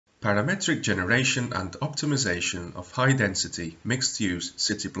Parametric generation and optimization of high-density, mixed-use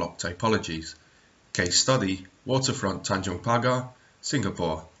city block typologies. Case study, Waterfront Tanjong Pagar,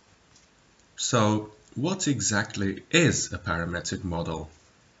 Singapore. So, what exactly is a parametric model?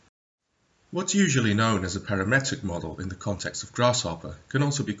 What's usually known as a parametric model in the context of Grasshopper can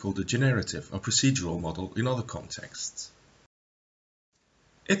also be called a generative or procedural model in other contexts.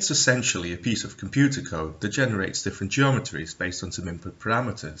 It's essentially a piece of computer code that generates different geometries based on some input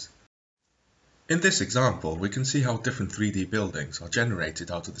parameters. In this example, we can see how different 3D buildings are generated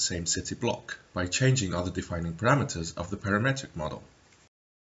out of the same city block by changing other defining parameters of the parametric model.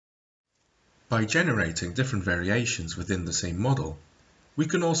 By generating different variations within the same model, we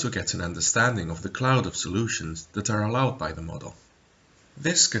can also get an understanding of the cloud of solutions that are allowed by the model.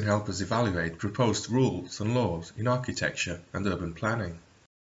 This can help us evaluate proposed rules and laws in architecture and urban planning.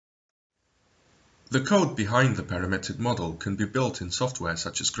 The code behind the parametric model can be built in software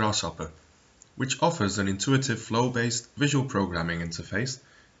such as Grasshopper, which offers an intuitive flow-based visual programming interface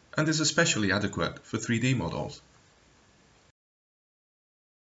and is especially adequate for 3D models.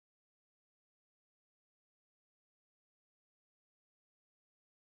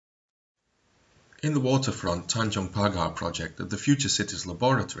 In the Waterfront Tanjong Pagar project at the Future Cities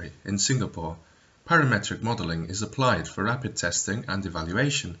Laboratory in Singapore, parametric modeling is applied for rapid testing and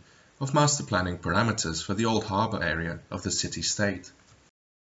evaluation of master planning parameters for the old harbour area of the city-state.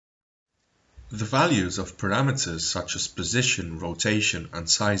 The values of parameters such as position, rotation and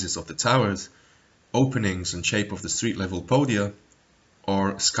sizes of the towers, openings and shape of the street-level podia,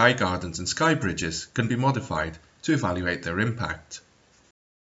 or sky gardens and sky bridges can be modified to evaluate their impact.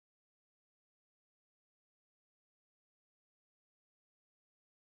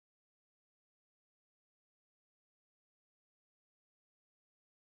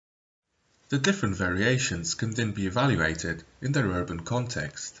 The different variations can then be evaluated in their urban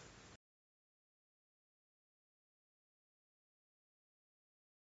context.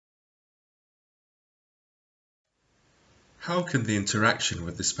 How can the interaction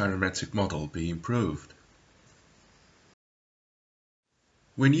with this parametric model be improved?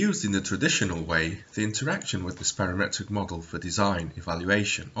 When used in the traditional way, the interaction with this parametric model for design,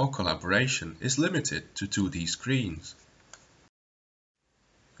 evaluation or collaboration is limited to 2D screens.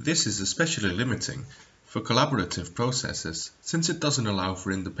 This is especially limiting for collaborative processes since it doesn't allow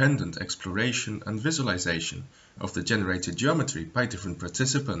for independent exploration and visualization of the generated geometry by different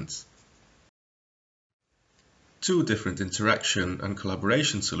participants. Two different interaction and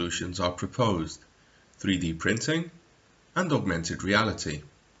collaboration solutions are proposed: 3D printing and augmented reality.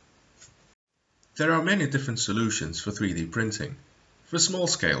 There are many different solutions for 3D printing. For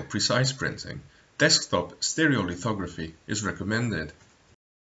small-scale precise printing, desktop stereolithography is recommended.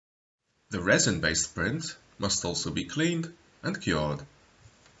 The resin-based print must also be cleaned and cured.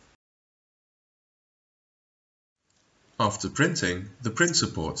 After printing, the print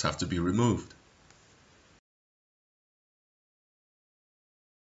supports have to be removed.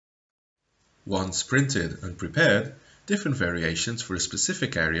 Once printed and prepared, different variations for a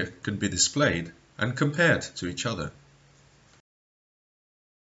specific area can be displayed and compared to each other.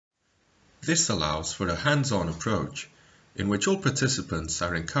 This allows for a hands-on approach in which all participants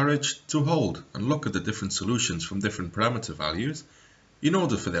are encouraged to hold and look at the different solutions from different parameter values in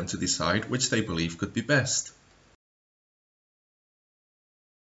order for them to decide which they believe could be best.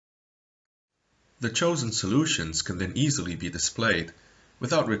 The chosen solutions can then easily be displayed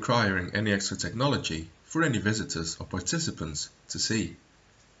without requiring any extra technology for any visitors or participants to see.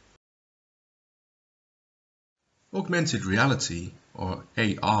 Augmented reality, or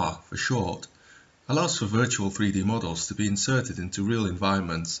AR for short, allows for virtual 3D models to be inserted into real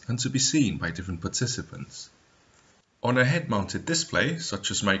environments and to be seen by different participants. On a head-mounted display, such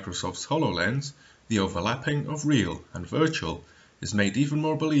as Microsoft's HoloLens, the overlapping of real and virtual is made even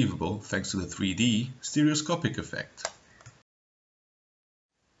more believable thanks to the 3D stereoscopic effect.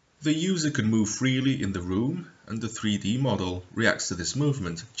 The user can move freely in the room, and the 3D model reacts to this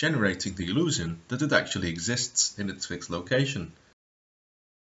movement, generating the illusion that it actually exists in its fixed location.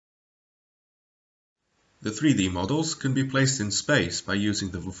 The 3D models can be placed in space by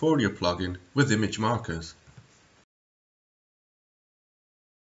using the Vuforia plugin with image markers.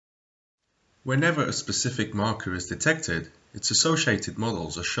 Whenever a specific marker is detected, its associated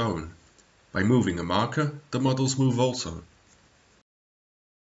models are shown. By moving a marker, the models move also.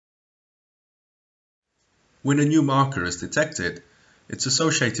 When a new marker is detected, its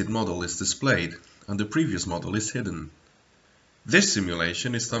associated model is displayed and the previous model is hidden. This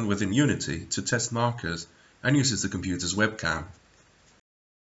simulation is done within Unity to test markers and uses the computer's webcam.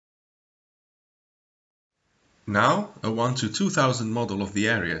 Now, a 1 to 2000 model of the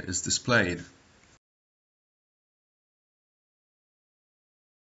area is displayed.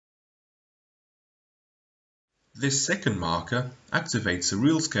 This second marker activates a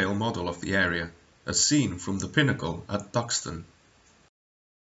real-scale model of the area, as seen from the pinnacle at Duxton.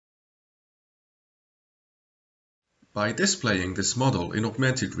 By displaying this model in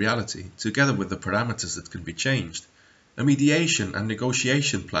augmented reality, together with the parameters that can be changed, a mediation and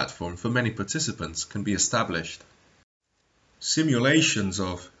negotiation platform for many participants can be established. Simulations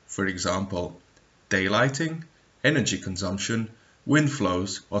of, for example, daylighting, energy consumption, wind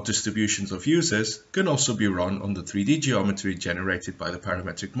flows, or distributions of users can also be run on the 3D geometry generated by the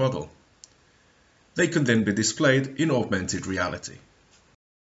parametric model. They can then be displayed in augmented reality.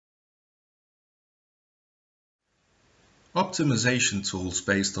 Optimization tools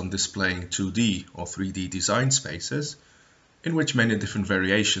based on displaying 2D or 3D design spaces, in which many different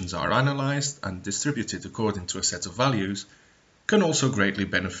variations are analyzed and distributed according to a set of values, can also greatly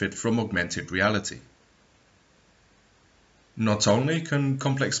benefit from augmented reality. Not only can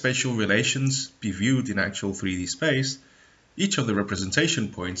complex spatial relations be viewed in actual 3D space, each of the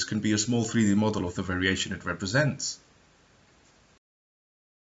representation points can be a small 3D model of the variation it represents.